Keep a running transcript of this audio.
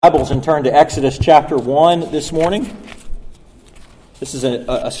Bibles and turn to Exodus chapter 1 this morning. This is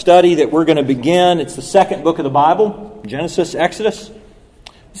a study that we're going to begin. It's the second book of the Bible, Genesis, Exodus.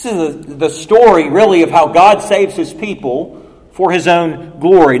 This is the story, really, of how God saves His people for His own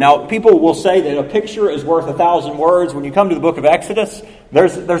glory. Now, people will say that a picture is worth 1,000 words. When you come to the book of Exodus,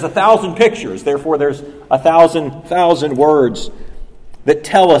 there's 1,000 pictures. Therefore, there's 1,000 words that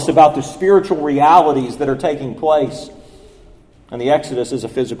tell us about the spiritual realities that are taking place. And the Exodus is a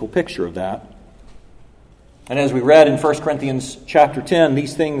physical picture of that. And as we read in 1 Corinthians chapter 10,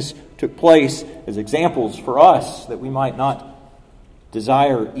 these things took place as examples for us that we might not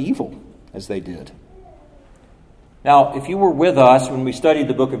desire evil as they did. Now, if you were with us when we studied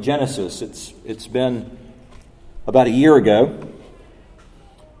the book of Genesis, it's been about a year ago,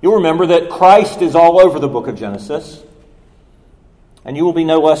 you'll remember that Christ is all over the book of Genesis. And you will be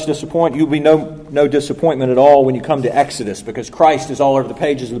no less disappointed. You will be no disappointment at all when you come to Exodus, because Christ is all over the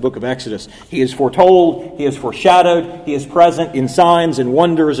pages of the book of Exodus. He is foretold, He is foreshadowed, He is present in signs and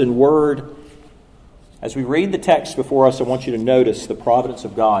wonders and word. As we read the text before us, I want you to notice the providence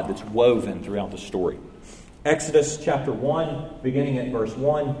of God that's woven throughout the story. Exodus chapter 1, beginning at verse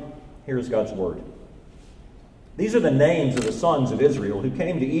 1, here's God's word. These are the names of the sons of Israel who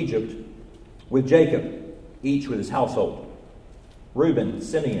came to Egypt with Jacob, each with his household. Reuben,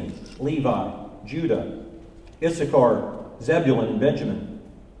 Simeon, Levi, Judah, Issachar, Zebulun, and Benjamin,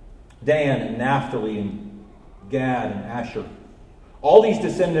 Dan, and Naphtali, and Gad, and Asher. All these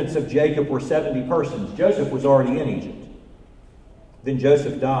descendants of Jacob were 70 persons. Joseph was already in Egypt. Then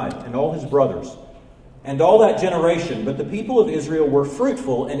Joseph died, and all his brothers, and all that generation. But the people of Israel were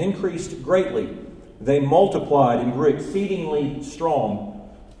fruitful and increased greatly. They multiplied and grew exceedingly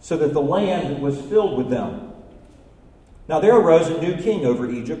strong, so that the land was filled with them. Now there arose a new king over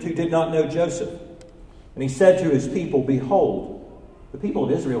Egypt who did not know Joseph. And he said to his people, Behold, the people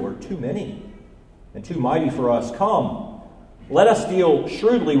of Israel are too many and too mighty for us. Come, let us deal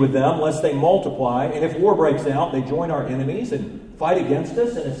shrewdly with them, lest they multiply. And if war breaks out, they join our enemies and fight against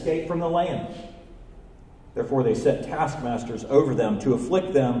us and escape from the land. Therefore they set taskmasters over them to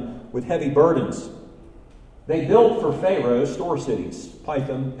afflict them with heavy burdens. They built for Pharaoh store cities,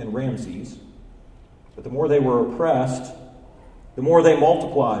 Pithom and Ramses. But the more they were oppressed, the more they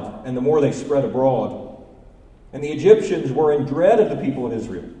multiplied, and the more they spread abroad. And the Egyptians were in dread of the people of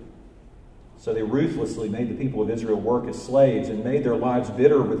Israel. So they ruthlessly made the people of Israel work as slaves and made their lives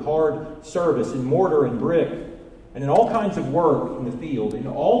bitter with hard service in mortar and brick and in all kinds of work in the field. In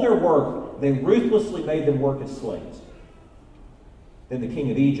all their work, they ruthlessly made them work as slaves. Then the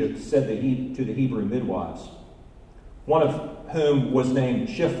king of Egypt said to the Hebrew midwives, one of whom was named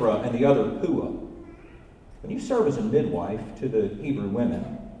Shiphrah and the other Puah, when you serve as a midwife to the Hebrew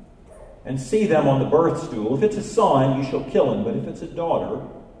women and see them on the birth stool, if it's a son, you shall kill him, but if it's a daughter,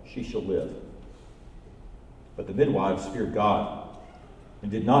 she shall live. But the midwives feared God and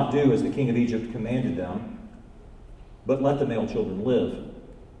did not do as the king of Egypt commanded them, but let the male children live.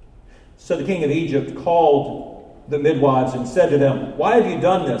 So the king of Egypt called the midwives and said to them, Why have you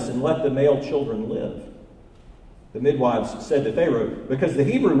done this and let the male children live? The midwives said to Pharaoh, Because the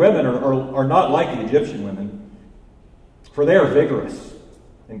Hebrew women are not like the Egyptian women, for they are vigorous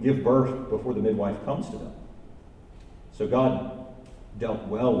and give birth before the midwife comes to them. So God dealt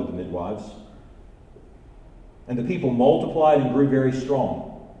well with the midwives, and the people multiplied and grew very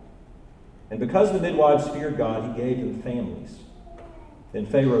strong. And because the midwives feared God, He gave them families. Then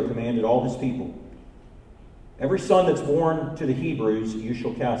Pharaoh commanded all his people, Every son that's born to the Hebrews you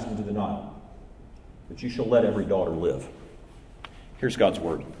shall cast into the Nile, but you shall let every daughter live. Here's God's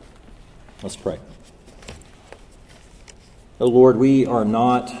word. Let's pray. O Lord, we are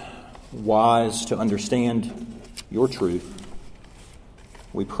not wise to understand your truth.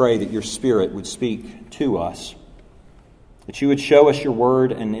 We pray that your Spirit would speak to us, that you would show us your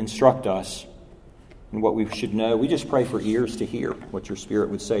word and instruct us in what we should know. We just pray for ears to hear what your Spirit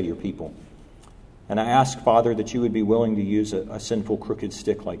would say to your people. And I ask, Father, that you would be willing to use a sinful, crooked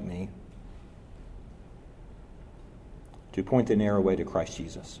stick like me to point the narrow way to Christ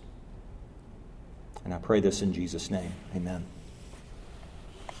Jesus. And I pray this in Jesus' name. Amen.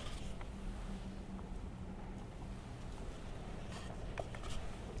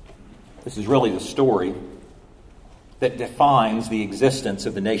 This is really the story that defines the existence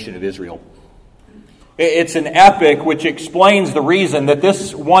of the nation of Israel. It's an epic which explains the reason that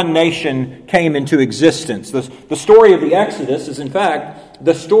this one nation came into existence. The story of the Exodus is, in fact,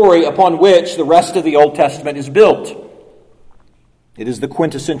 the story upon which the rest of the Old Testament is built. It is the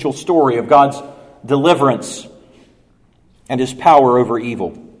quintessential story of God's deliverance and His power over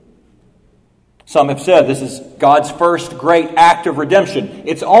evil. Some have said this is God's first great act of redemption.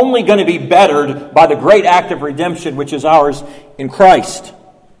 It's only going to be bettered by the great act of redemption which is ours in Christ.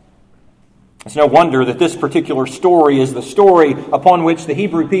 It's no wonder that this particular story is the story upon which the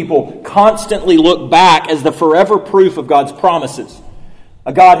Hebrew people constantly look back as the forever proof of God's promises.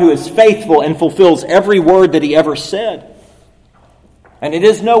 A God who is faithful and fulfills every word that He ever said. And it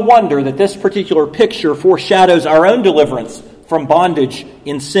is no wonder that this particular picture foreshadows our own deliverance from bondage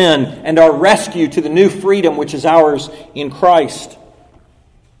in sin and our rescue to the new freedom which is ours in Christ.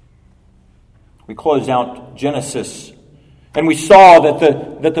 We closed out Genesis and we saw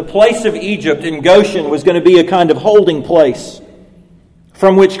that the place of Egypt in Goshen was going to be a kind of holding place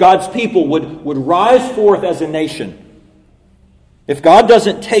from which God's people would rise forth as a nation. If God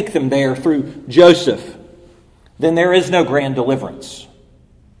doesn't take them there through Joseph, then there is no grand deliverance.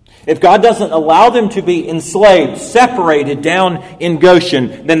 If God doesn't allow them to be enslaved, separated down in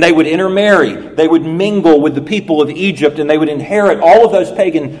Goshen, then they would intermarry. They would mingle with the people of Egypt, and they would inherit all of those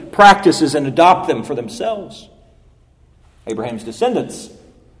pagan practices and adopt them for themselves. Abraham's descendants.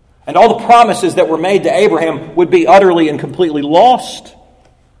 And all the promises that were made to Abraham would be utterly and completely lost.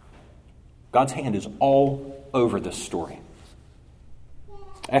 God's hand is all over this story.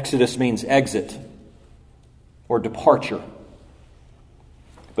 Exodus means exit or departure.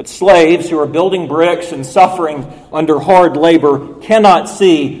 But slaves who are building bricks and suffering under hard labor cannot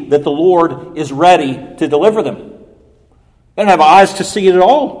see that the Lord is ready to deliver them. They don't have eyes to see it at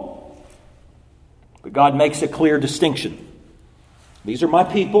all. But God makes a clear distinction. These are my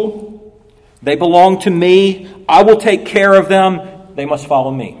people. They belong to me. I will take care of them. They must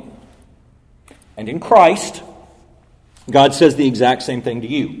follow me. And in Christ, God says the exact same thing to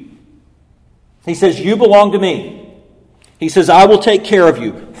you. He says, you belong to me. He says, I will take care of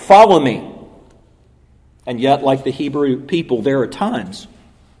you. Follow me. And yet, like the Hebrew people, there are times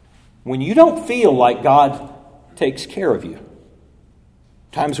when you don't feel like God takes care of you.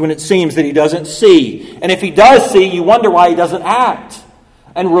 Times when it seems that He doesn't see. And if He does see, you wonder why He doesn't act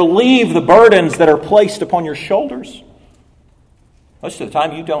and relieve the burdens that are placed upon your shoulders. Most of the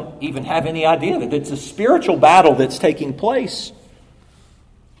time, you don't even have any idea that it's a spiritual battle that's taking place.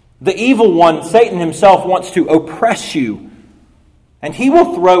 The evil one, Satan himself, wants to oppress you. And he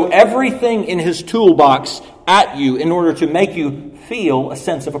will throw everything in his toolbox at you in order to make you feel a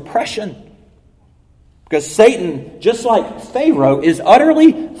sense of oppression. Because Satan, just like Pharaoh, is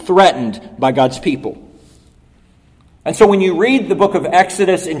utterly threatened by God's people. And so when you read the book of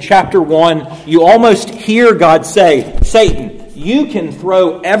Exodus in chapter 1, you almost hear God say, Satan, you can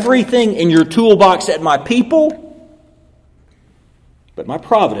throw everything in your toolbox at my people, but my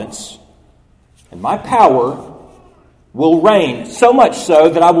providence and my power will reign, so much so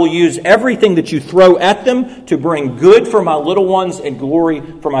that I will use everything that you throw at them to bring good for my little ones and glory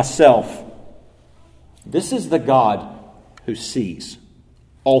for myself. This is the God who sees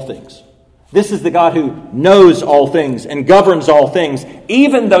all things. This is the God who knows all things and governs all things,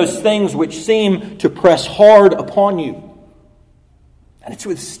 even those things which seem to press hard upon you. And it's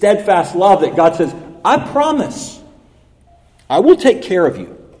with steadfast love that God says, I promise I will take care of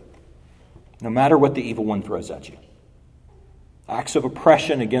you, no matter what the evil one throws at you. Acts of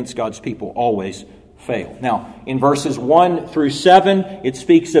oppression against God's people always fail. Now, in verses 1 through 7, it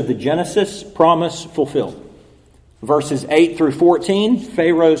speaks of the Genesis promise fulfilled. Verses 8 through 14,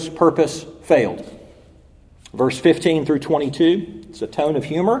 Pharaoh's purpose failed. Verse 15 through 22, it's a tone of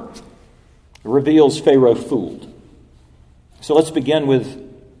humor. It reveals Pharaoh fooled. So let's begin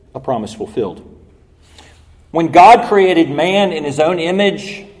with a promise fulfilled. When God created man in His own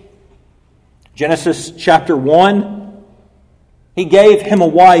image, Genesis chapter 1, He gave him a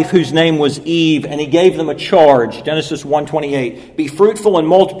wife whose name was Eve, and He gave them a charge. Genesis 1:28. Be fruitful and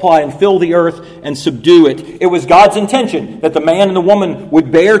multiply and fill the earth and subdue it. It was God's intention that the man and the woman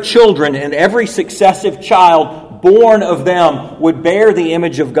would bear children, and every successive child born of them would bear the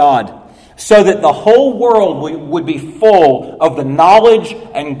image of God, so that the whole world would be full of the knowledge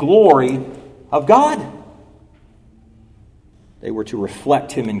and glory of God. They were to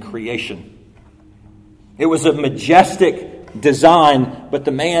reflect Him in creation. It was a majestic design, but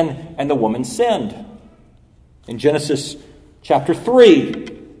the man and the woman sinned. In Genesis chapter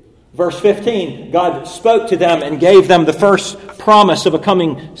 3, verse 15, God spoke to them and gave them the first promise of a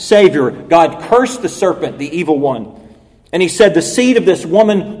coming Savior. God cursed the serpent, the evil one. And He said, the seed of this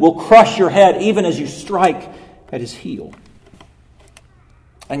woman will crush your head even as you strike at his heel.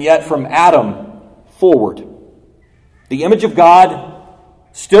 And yet from Adam forward, the image of God,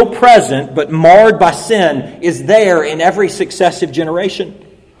 still present but marred by sin, is there in every successive generation.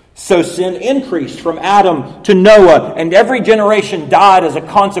 So sin increased from Adam to Noah, and every generation died as a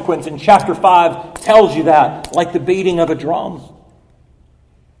consequence. And chapter 5 tells you that, like the beating of a drum.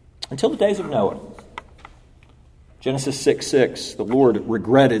 Until the days of Noah. Genesis 6:6, the Lord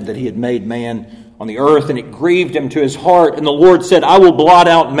regretted that he had made man on the earth, and it grieved him to his heart. And the Lord said, I will blot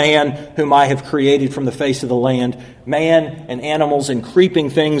out man whom I have created from the face of the land, man and animals and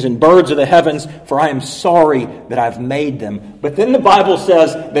creeping things and birds of the heavens, for I am sorry that I've made them. But then the Bible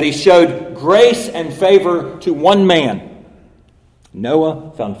says that he showed grace and favor to one man.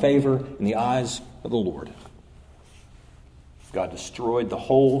 Noah found favor in the eyes of the Lord. God destroyed the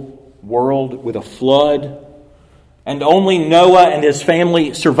whole world with a flood, and only Noah and his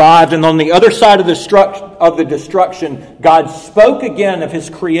family survived. And on the other side of the destruction, God spoke again of his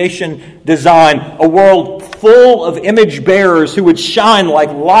creation design, a world full of image bearers who would shine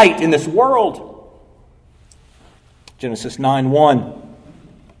like light in this world. Genesis 9:1.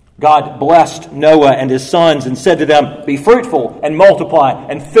 God blessed Noah and his sons and said to them, be fruitful and multiply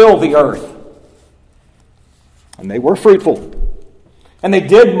and fill the earth. And they were fruitful. And they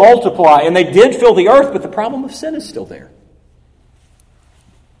did multiply, and they did fill the earth, but the problem of sin is still there.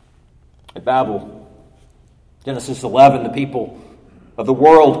 At Babel, Genesis 11, the people of the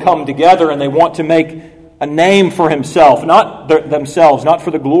world come together and they want to make a name for themselves, not for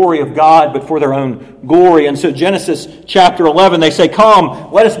the glory of God, but for their own glory. And so Genesis chapter 11, they say,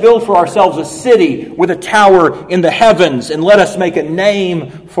 come, let us build for ourselves a city with a tower in the heavens, and let us make a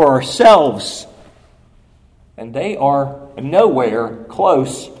name for ourselves. And they are nowhere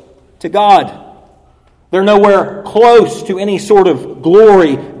close to God. They're nowhere close to any sort of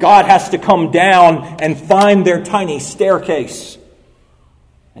glory. God has to come down and find their tiny staircase.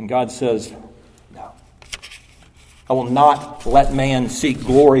 And God says, no, I will not let man seek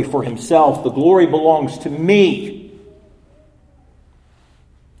glory for himself. The glory belongs to me.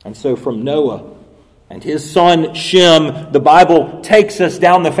 And so from Noah and his son Shem, the Bible takes us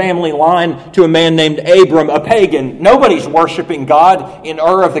down the family line to a man named Abram, a pagan. Nobody's worshiping God in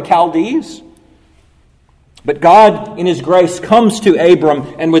Ur of the Chaldees. But God, in his grace, comes to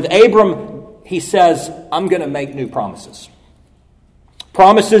Abram, and with Abram, he says, I'm going to make new promises.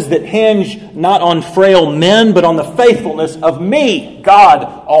 Promises that hinge not on frail men, but on the faithfulness of me, God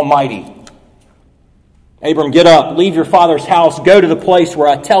Almighty. Abram, get up, leave your father's house, go to the place where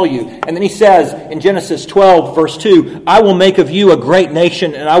I tell you. And then he says in Genesis 12, verse 2, I will make of you a great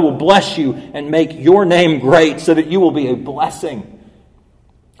nation, and I will bless you and make your name great, so that you will be a blessing.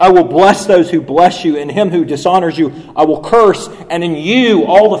 I will bless those who bless you, and him who dishonors you I will curse, and in you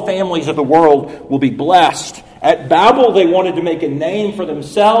all the families of the world will be blessed. At Babel, they wanted to make a name for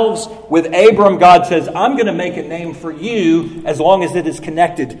themselves. With Abram, God says, I'm going to make a name for you as long as it is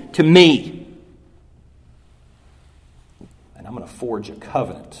connected to me. I'm going to forge a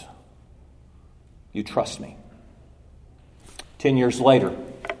covenant. You trust me. 10 years later,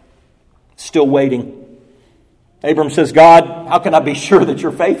 still waiting. Abram says, God, how can I be sure that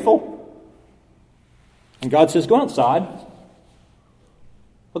you're faithful? And God says, go outside.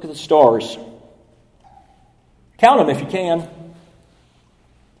 Look at the stars. Count them if you can.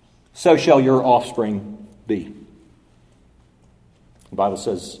 So shall your offspring be. The Bible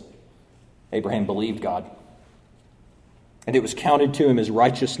says Abraham believed God, and it was counted to him as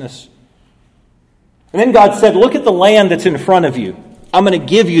righteousness. And then God said, look at the land that's in front of you. I'm going to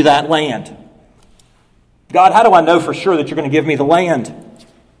give you that land. God, how do I know for sure that you're going to give me the land?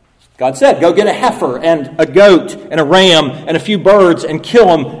 God said, go get a heifer and a goat and a ram and a few birds and kill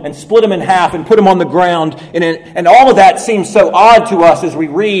them and split them in half and put them on the ground. And all of that seems so odd to us as we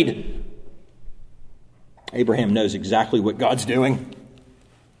read. Abraham knows exactly what God's doing.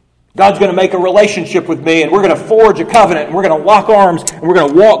 God's going to make a relationship with me, and we're going to forge a covenant, and we're going to lock arms, and we're going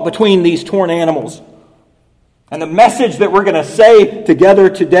to walk between these torn animals. And the message that we're going to say together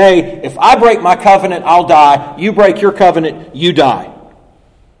today, if I break my covenant, I'll die. You break your covenant, you die.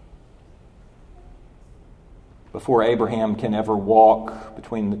 Before Abraham can ever walk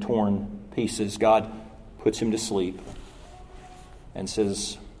between the torn pieces, God puts him to sleep and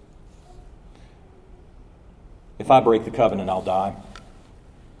says, if I break the covenant, I'll die.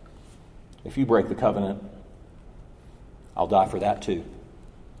 If you break the covenant, I'll die for that too.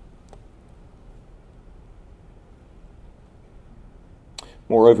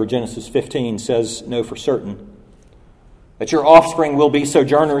 Moreover, Genesis 15 says, know for certain that your offspring will be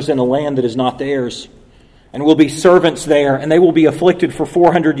sojourners in a land that is not theirs, and will be servants there, and they will be afflicted for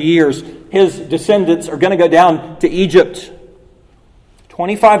 400 years. His descendants are going to go down to Egypt.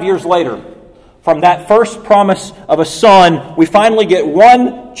 25 years later, from that first promise of a son, we finally get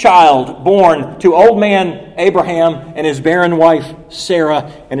one child born to old man Abraham and his barren wife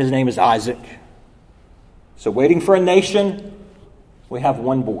Sarah, and his name is Isaac. So waiting for a nation, we have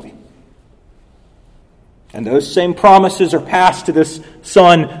one boy. And those same promises are passed to this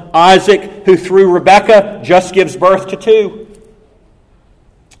son Isaac, who through Rebekah just gives birth to two.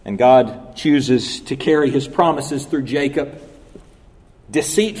 And God chooses to carry his promises through Jacob.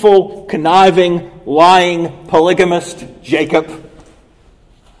 Deceitful, conniving, lying, polygamist Jacob.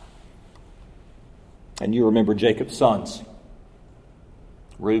 And you remember Jacob's sons.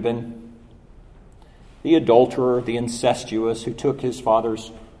 Reuben, the adulterer, the incestuous, who took his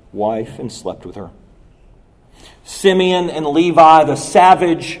father's wife and slept with her. Simeon and Levi, the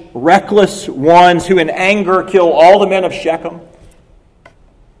savage, reckless ones who in anger kill all the men of Shechem.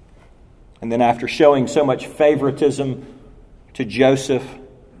 And then after showing so much favoritism to Joseph,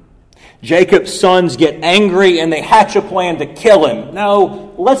 Jacob's sons get angry and they hatch a plan to kill him.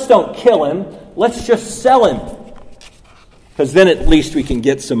 No, let's don't kill him. Let's just sell him. Because then at least we can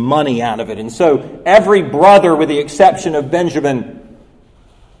get some money out of it. And so every brother, with the exception of Benjamin,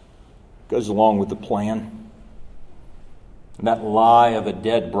 goes along with the plan. And that lie of a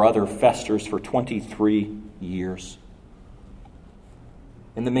dead brother festers for 23 years.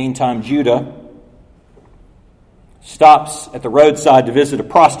 In the meantime, Judah stops at the roadside to visit a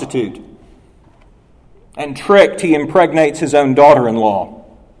prostitute. And tricked, he impregnates his own daughter-in-law.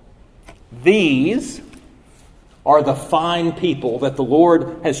 These are the fine people that the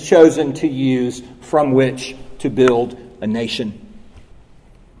Lord has chosen to use from which to build a nation.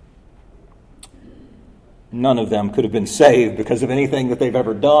 None of them could have been saved because of anything that they've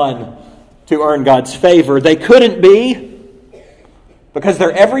ever done to earn God's favor. They couldn't be, because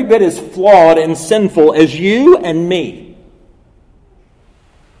they're every bit as flawed and sinful as you and me.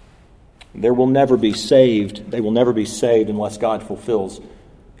 They will never be saved unless God fulfills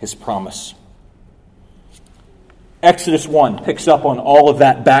his promise. Exodus 1 picks up on all of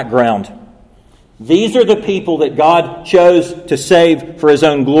that background. These are the people that God chose to save for his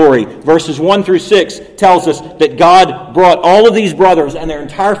own glory. Verses 1 through 6 tells us that God brought all of these brothers and their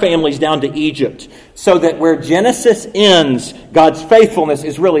entire families down to Egypt, so that where Genesis ends, God's faithfulness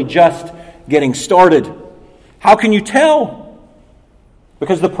is really just getting started. How can you tell?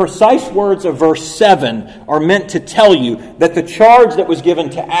 Because the precise words of verse 7 are meant to tell you that the charge that was given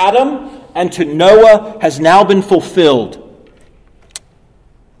to Adam and to Noah has now been fulfilled.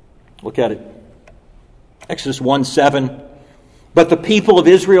 Look at it. Exodus 1:7. But the people of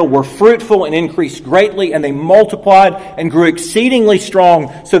Israel were fruitful and increased greatly, and they multiplied and grew exceedingly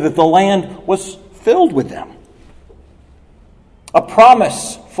strong, so that the land was filled with them. A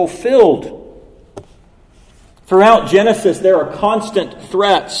promise fulfilled. Throughout Genesis, there are constant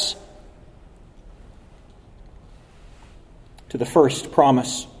threats to the first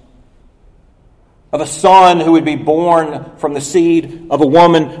promise of a son who would be born from the seed of a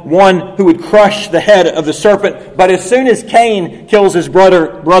woman, one who would crush the head of the serpent. But as soon as Cain kills his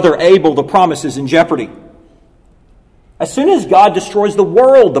brother Abel, the promise is in jeopardy. As soon as God destroys the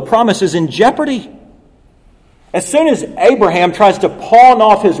world, the promise is in jeopardy. As soon as Abraham tries to pawn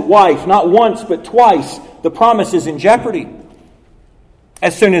off his wife, not once but twice, the promise is in jeopardy.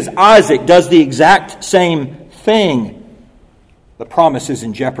 As soon as Isaac does the exact same thing, the promise is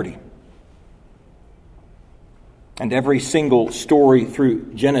in jeopardy. And every single story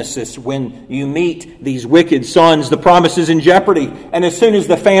through Genesis, when you meet these wicked sons, the promise is in jeopardy. And as soon as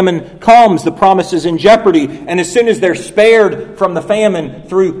the famine comes, the promise is in jeopardy. And as soon as they're spared from the famine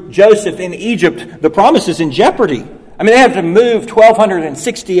through Joseph in Egypt, the promise is in jeopardy. I mean, they have to move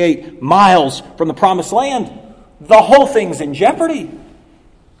 1,268 miles from the promised land. The whole thing's in jeopardy.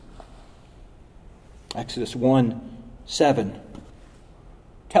 Exodus 1:7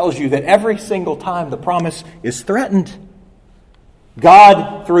 tells you that every single time the promise is threatened,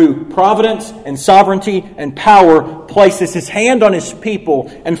 God, through providence and sovereignty and power, places his hand on his people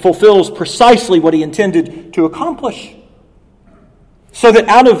and fulfills precisely what he intended to accomplish. So that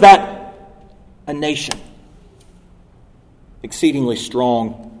out of that, a nation, exceedingly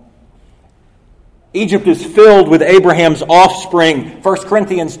strong. Egypt is filled with Abraham's offspring. 1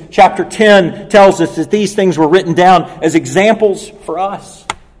 Corinthians chapter 10 tells us that these things were written down as examples for us.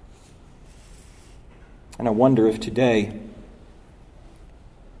 And I wonder if today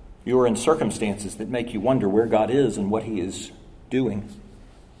you are in circumstances that make you wonder where God is and what he is doing.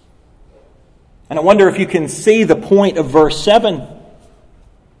 And I wonder if you can see the point of verse 7.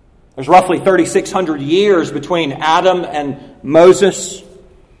 There's roughly 3,600 years between Adam and Moses.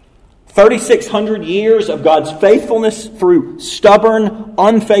 3,600 years of God's faithfulness through stubborn,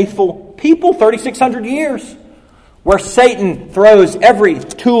 unfaithful people, 3,600 years, where Satan throws every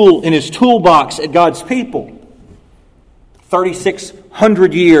tool in his toolbox at God's people.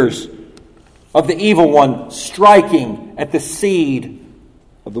 3,600 years of the evil one striking at the seed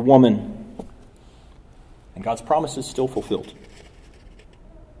of the woman. And God's promise is still fulfilled.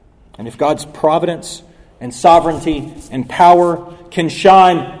 And if God's providence and sovereignty and power can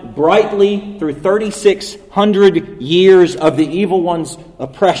shine brightly through 3,600 years of the evil one's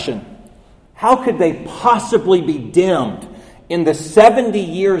oppression, how could they possibly be dimmed in the 70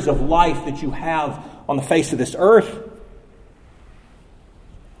 years of life that you have on the face of this earth?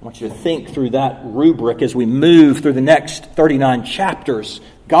 I want you to think through that rubric as we move through the next 39 chapters.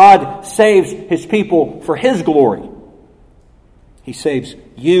 God saves His people for His glory. He saves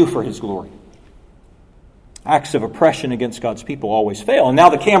you for His glory. Acts of oppression against God's people always fail. And now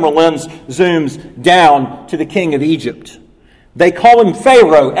the camera lens zooms down to the king of Egypt. They call him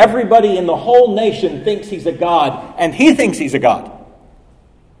Pharaoh. Everybody in the whole nation thinks he's a god, and he thinks he's a god.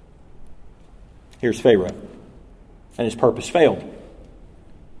 Here's Pharaoh, and his purpose failed.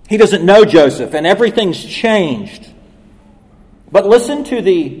 He doesn't know Joseph, and everything's changed. But listen to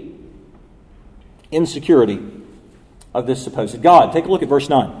the insecurity of this supposed God. Take a look at verse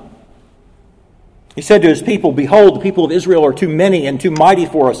 9. He said to his people, "Behold, the people of Israel are too many and too mighty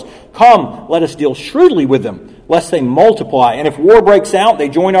for us. Come, let us deal shrewdly with them, lest they multiply. And if war breaks out, they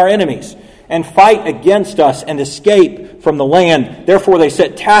join our enemies and fight against us and escape from the land. Therefore they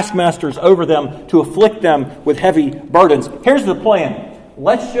set taskmasters over them to afflict them with heavy burdens." Here's the plan.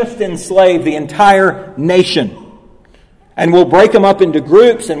 Let's just enslave the entire nation. And we'll break them up into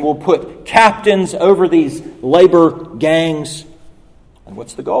groups, and we'll put captains over these labor gangs. And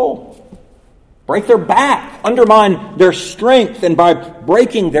what's the goal? Break their back, undermine their strength, and by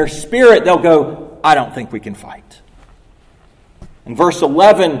breaking their spirit, they'll go, "I don't think we can fight." And verse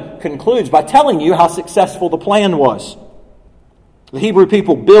 11 concludes by telling you how successful the plan was. The Hebrew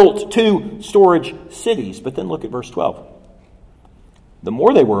people built 2 storage cities, but then look at verse 12. The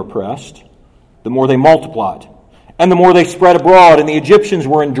more they were oppressed, the more they multiplied, and the more they spread abroad, and the Egyptians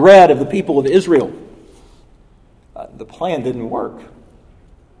were in dread of the people of Israel. The plan didn't work.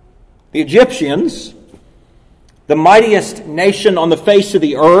 The Egyptians, the mightiest nation on the face of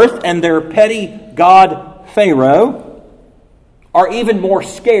the earth, and their petty god Pharaoh, are even more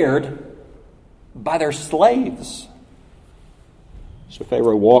scared by their slaves. So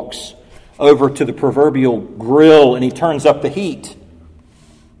Pharaoh walks over to the proverbial grill and he turns up the heat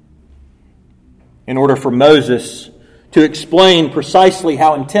in order for Moses to explain precisely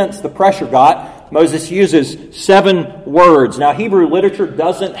how intense the pressure got. Moses uses 7 words. Now, Hebrew literature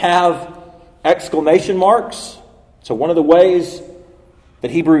doesn't have exclamation marks. So one of the ways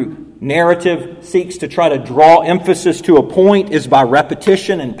that Hebrew narrative seeks to try to draw emphasis to a point is by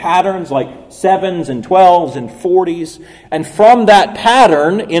repetition and patterns like 7s and 12s and 40s. And from that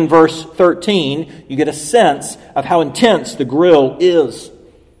pattern in verse 13, you get a sense of how intense the grill is.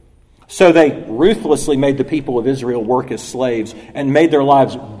 So they ruthlessly made the people of Israel work as slaves and made their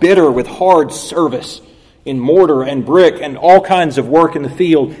lives bitter with hard service in mortar and brick and all kinds of work in the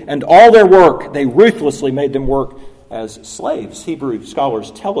field. And all their work, they ruthlessly made them work as slaves. Hebrew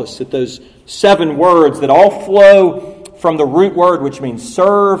scholars tell us that those 7 words that all flow from the root word, which means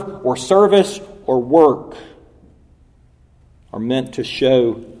serve or service or work, are meant to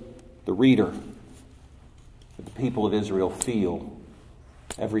show the reader that the people of Israel feel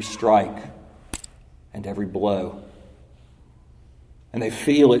every strike and every blow. And they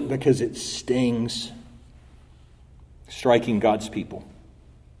feel it because it stings, striking God's people.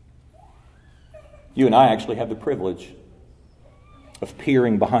 You and I actually have the privilege of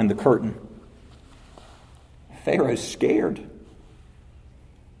peering behind the curtain. Pharaoh's scared,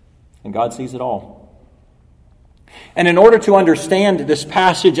 and God sees it all. And in order to understand this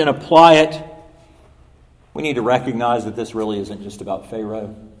passage and apply it, we need to recognize that this really isn't just about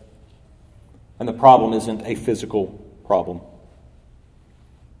Pharaoh. And the problem isn't a physical problem.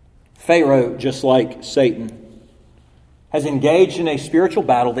 Pharaoh, just like Satan, has engaged in a spiritual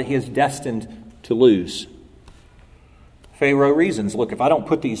battle that he is destined to lose. Pharaoh reasons, look, if I don't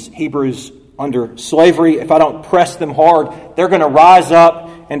put these Hebrews under slavery, if I don't press them hard, they're going to rise up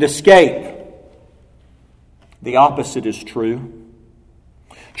and escape. The opposite is true.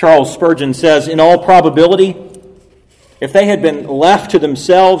 Charles Spurgeon says, in all probability, if they had been left to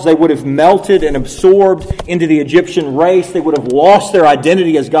themselves, they would have melted and absorbed into the Egyptian race. They would have lost their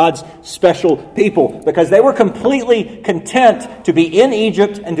identity as God's special people because they were completely content to be in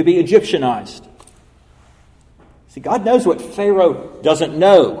Egypt and to be Egyptianized. See, God knows what Pharaoh doesn't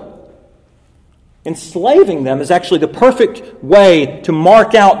know. Enslaving them is actually the perfect way to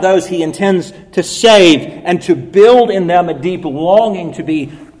mark out those he intends to save and to build in them a deep longing to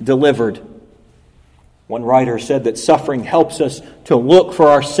be delivered. One writer said that suffering helps us to look for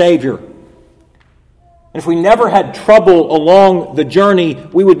our Savior. And if we never had trouble along the journey,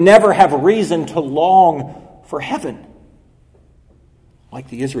 we would never have a reason to long for heaven. Like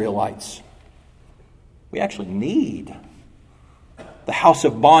the Israelites, we actually need the house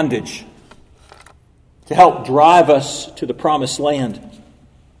of bondage to help drive us to the promised land.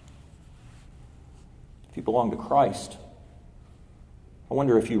 If you belong to Christ, I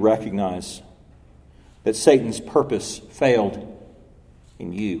wonder if you recognize that Satan's purpose failed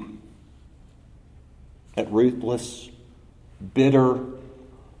in you. That ruthless, bitter,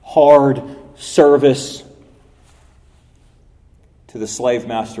 hard service to the slave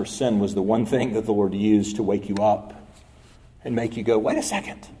master's sin was the one thing that the Lord used to wake you up and make you go, wait a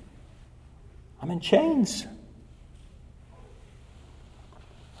second, I'm in chains.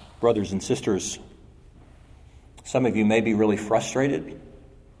 Brothers and sisters, some of you may be really frustrated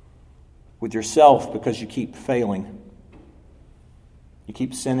with yourself because you keep failing. You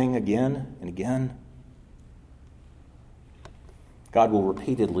keep sinning again and again. God will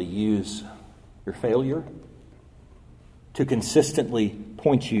repeatedly use your failure to consistently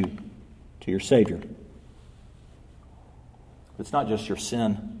point you to your Savior. It's not just your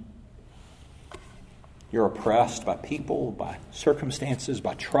sin. You're oppressed by people, by circumstances,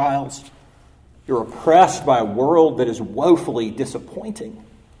 by trials. You're oppressed by a world that is woefully disappointing.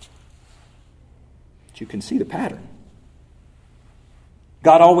 But you can see the pattern.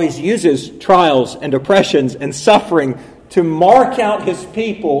 God always uses trials and oppressions and suffering to mark out His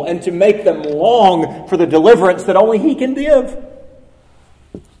people and to make them long for the deliverance that only He can give.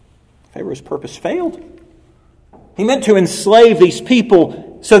 Pharaoh's purpose failed. He meant to enslave these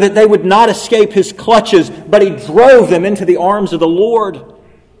people so that they would not escape his clutches, but he drove them into the arms of the Lord.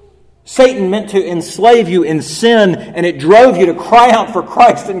 Satan meant to enslave you in sin, and it drove you to cry out for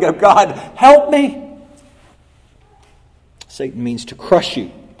Christ and go, God, help me. Satan means to crush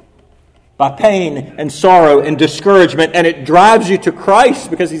you by pain and sorrow and discouragement, and it drives you to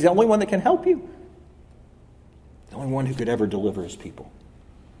Christ because He's the only one that can help you. The only one who could ever deliver His people.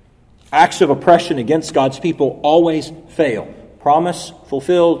 Acts of oppression against God's people always fail. Promise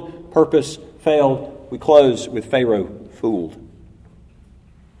fulfilled, purpose failed. We close with Pharaoh fooled,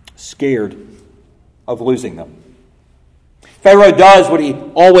 scared of losing them. Pharaoh does what he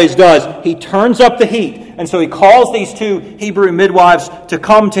always does. He turns up the heat. And so he calls these two Hebrew midwives to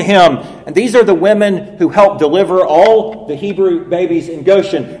come to him. And these are the women who help deliver all the Hebrew babies in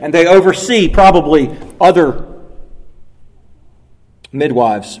Goshen. And they oversee probably other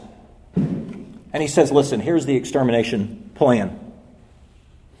midwives. And he says, listen, here's the extermination plan.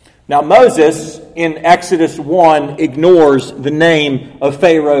 Now Moses, in Exodus 1, ignores the name of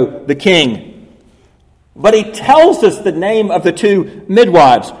Pharaoh the king. But he tells us the name of the two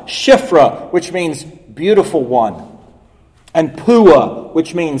midwives, Shiphrah, which means beautiful one, and Puah,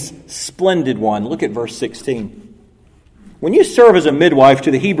 which means splendid one. Look at verse 16. When you serve as a midwife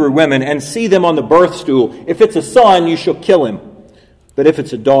to the Hebrew women and see them on the birth stool, if it's a son, you shall kill him. But if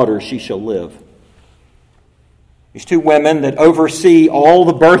it's a daughter, she shall live. These two women that oversee all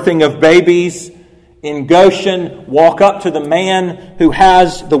the birthing of babies in Goshen walk up to the man who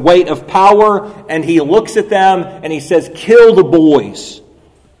has the weight of power, and he looks at them and he says, kill the boys.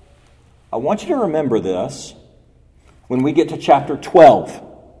 I want you to remember this when we get to chapter 12.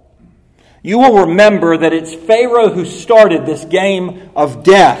 You will remember that it's Pharaoh who started this game of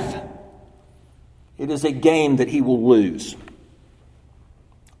death. It is a game that he will lose.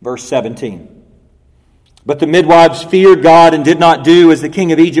 Verse 17. But the midwives feared God and did not do as the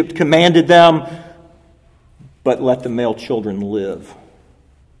king of Egypt commanded them, but let the male children live.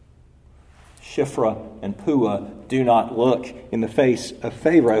 Shiphrah and Puah do not look in the face of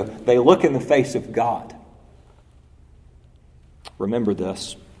Pharaoh. They look in the face of God. Remember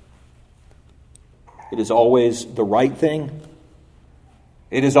this. It is always the right thing.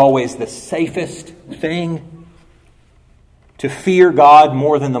 It is always the safest thing to fear God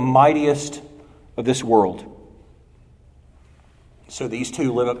more than the mightiest of this world. So these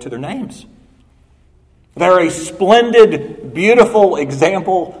two live up to their names. They're a splendid, beautiful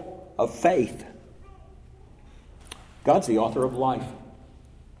example of faith. God's the author of life.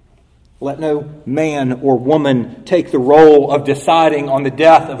 Let no man or woman take the role of deciding on the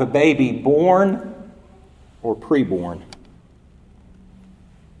death of a baby born or preborn.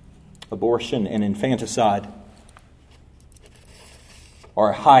 Abortion and infanticide are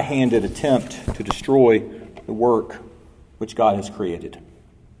a high-handed attempt to destroy the work which God has created.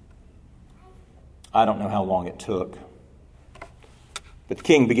 I don't know how long it took. But the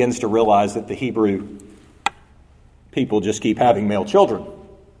king begins to realize that the Hebrew people just keep having male children.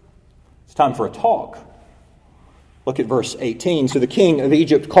 It's time for a talk. Look at verse 18. So the king of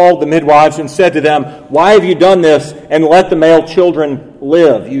Egypt called the midwives and said to them, "Why have you done this, and let the male children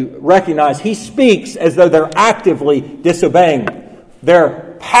live?" You recognize he speaks as though they're actively disobeying.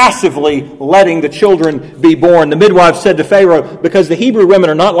 They're passively letting the children be born. The midwives said to Pharaoh, "Because the Hebrew women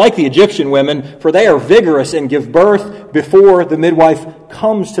are not like the Egyptian women, for they are vigorous and give birth before the midwife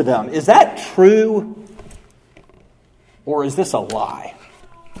comes to them." Is that true? Or is this a lie?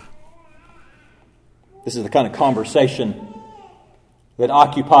 This is the kind of conversation that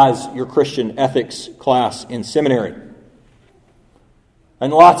occupies your Christian ethics class in seminary.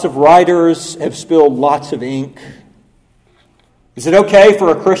 And lots of writers have spilled lots of ink. Is it okay for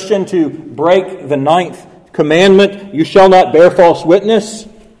a Christian to break the 9th commandment, "You shall not bear false witness,"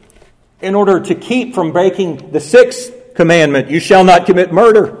 in order to keep from breaking the 6th commandment, "You shall not commit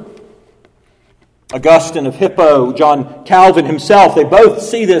murder"? Augustine of Hippo, John Calvin himself, they both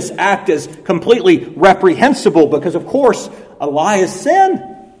see this act as completely reprehensible because, of course, a lie is sin.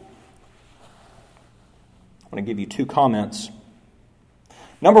 I want to give you 2 comments.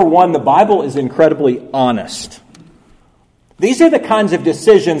 Number 1, the Bible is incredibly honest. These are the kinds of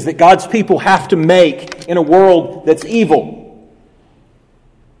decisions that God's people have to make in a world that's evil.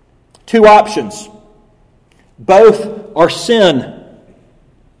 2 options. Both are sin.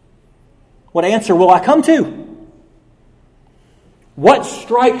 What answer will I come to? What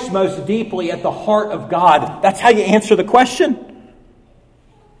strikes most deeply at the heart of God? That's how you answer the question.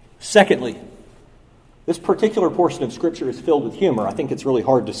 Secondly, this particular portion of Scripture is filled with humor. I think it's really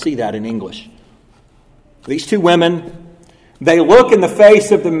hard to see that in English. These 2 women, they look in the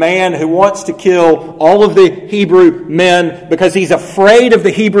face of the man who wants to kill all of the Hebrew men because he's afraid of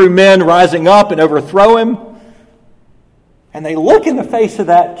the Hebrew men rising up and overthrow him. And they look in the face of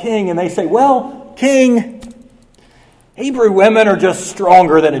that king and they say, "Well, king, Hebrew women are just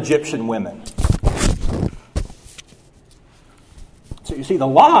stronger than Egyptian women." So you see, the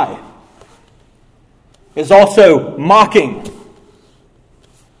lie is also mocking.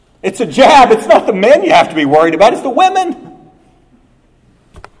 It's a jab. It's not the men you have to be worried about, it's the women.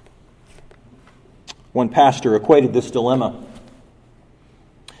 One pastor equated this dilemma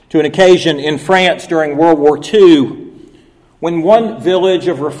to an occasion in France during World War II when one village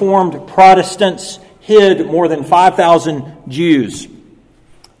of Reformed Protestants hid more than 5,000 Jews.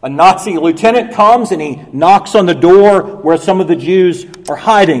 A Nazi lieutenant comes and he knocks on the door where some of the Jews are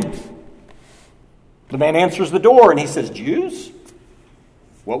hiding. The man answers the door and he says, "Jews?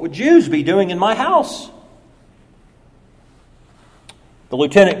 What would Jews be doing in my house?" The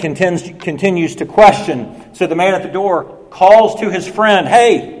lieutenant continues to question. So the man at the door calls to his friend,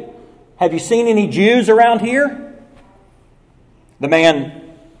 "Hey, have you seen any Jews around here?" The man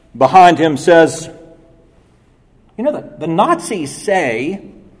behind him says, "You know, the Nazis say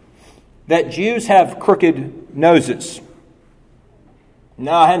that Jews have crooked noses."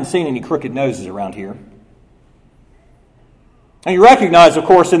 "No, I hadn't seen any crooked noses around here." And you recognize, of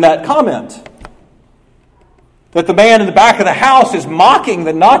course, in that comment that the man in the back of the house is mocking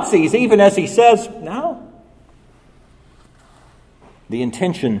the Nazis even as he says, "No." The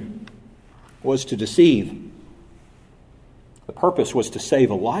intention was to deceive. The purpose was to save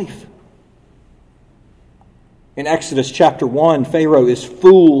a life. In Exodus chapter 1, Pharaoh is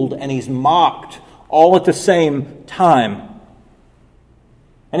fooled and he's mocked all at the same time.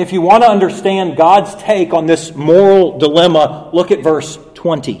 And if you want to understand God's take on this moral dilemma, look at verse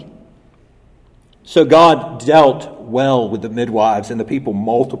 20. So God dealt well with the midwives, and the people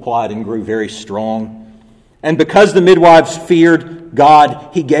multiplied and grew very strong. And because the midwives feared God,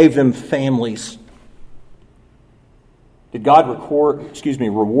 he gave them families. Did God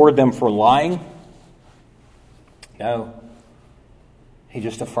reward them for lying? No. He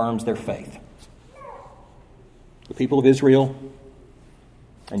just affirms their faith. The people of Israel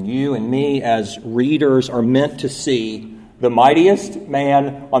and you and me as readers are meant to see the mightiest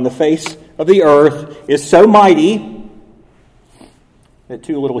man on the face of the earth is so mighty that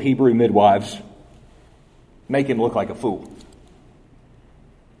 2 little Hebrew midwives make him look like a fool.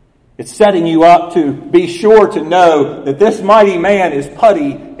 It's setting you up to be sure to know that this mighty man is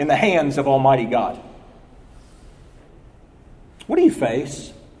putty in the hands of Almighty God. What do you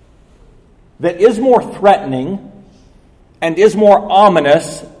face that is more threatening and is more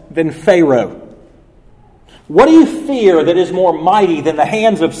ominous than Pharaoh? What do you fear that is more mighty than the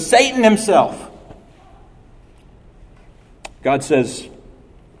hands of Satan himself? God says,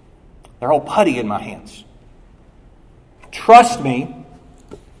 they're all putty in my hands. Trust me,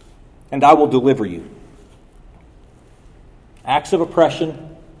 and I will deliver you. Acts of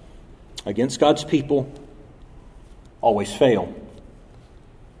oppression against God's people always fail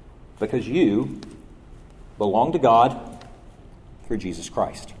because you belong to God through Jesus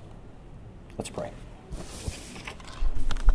Christ. Let's pray.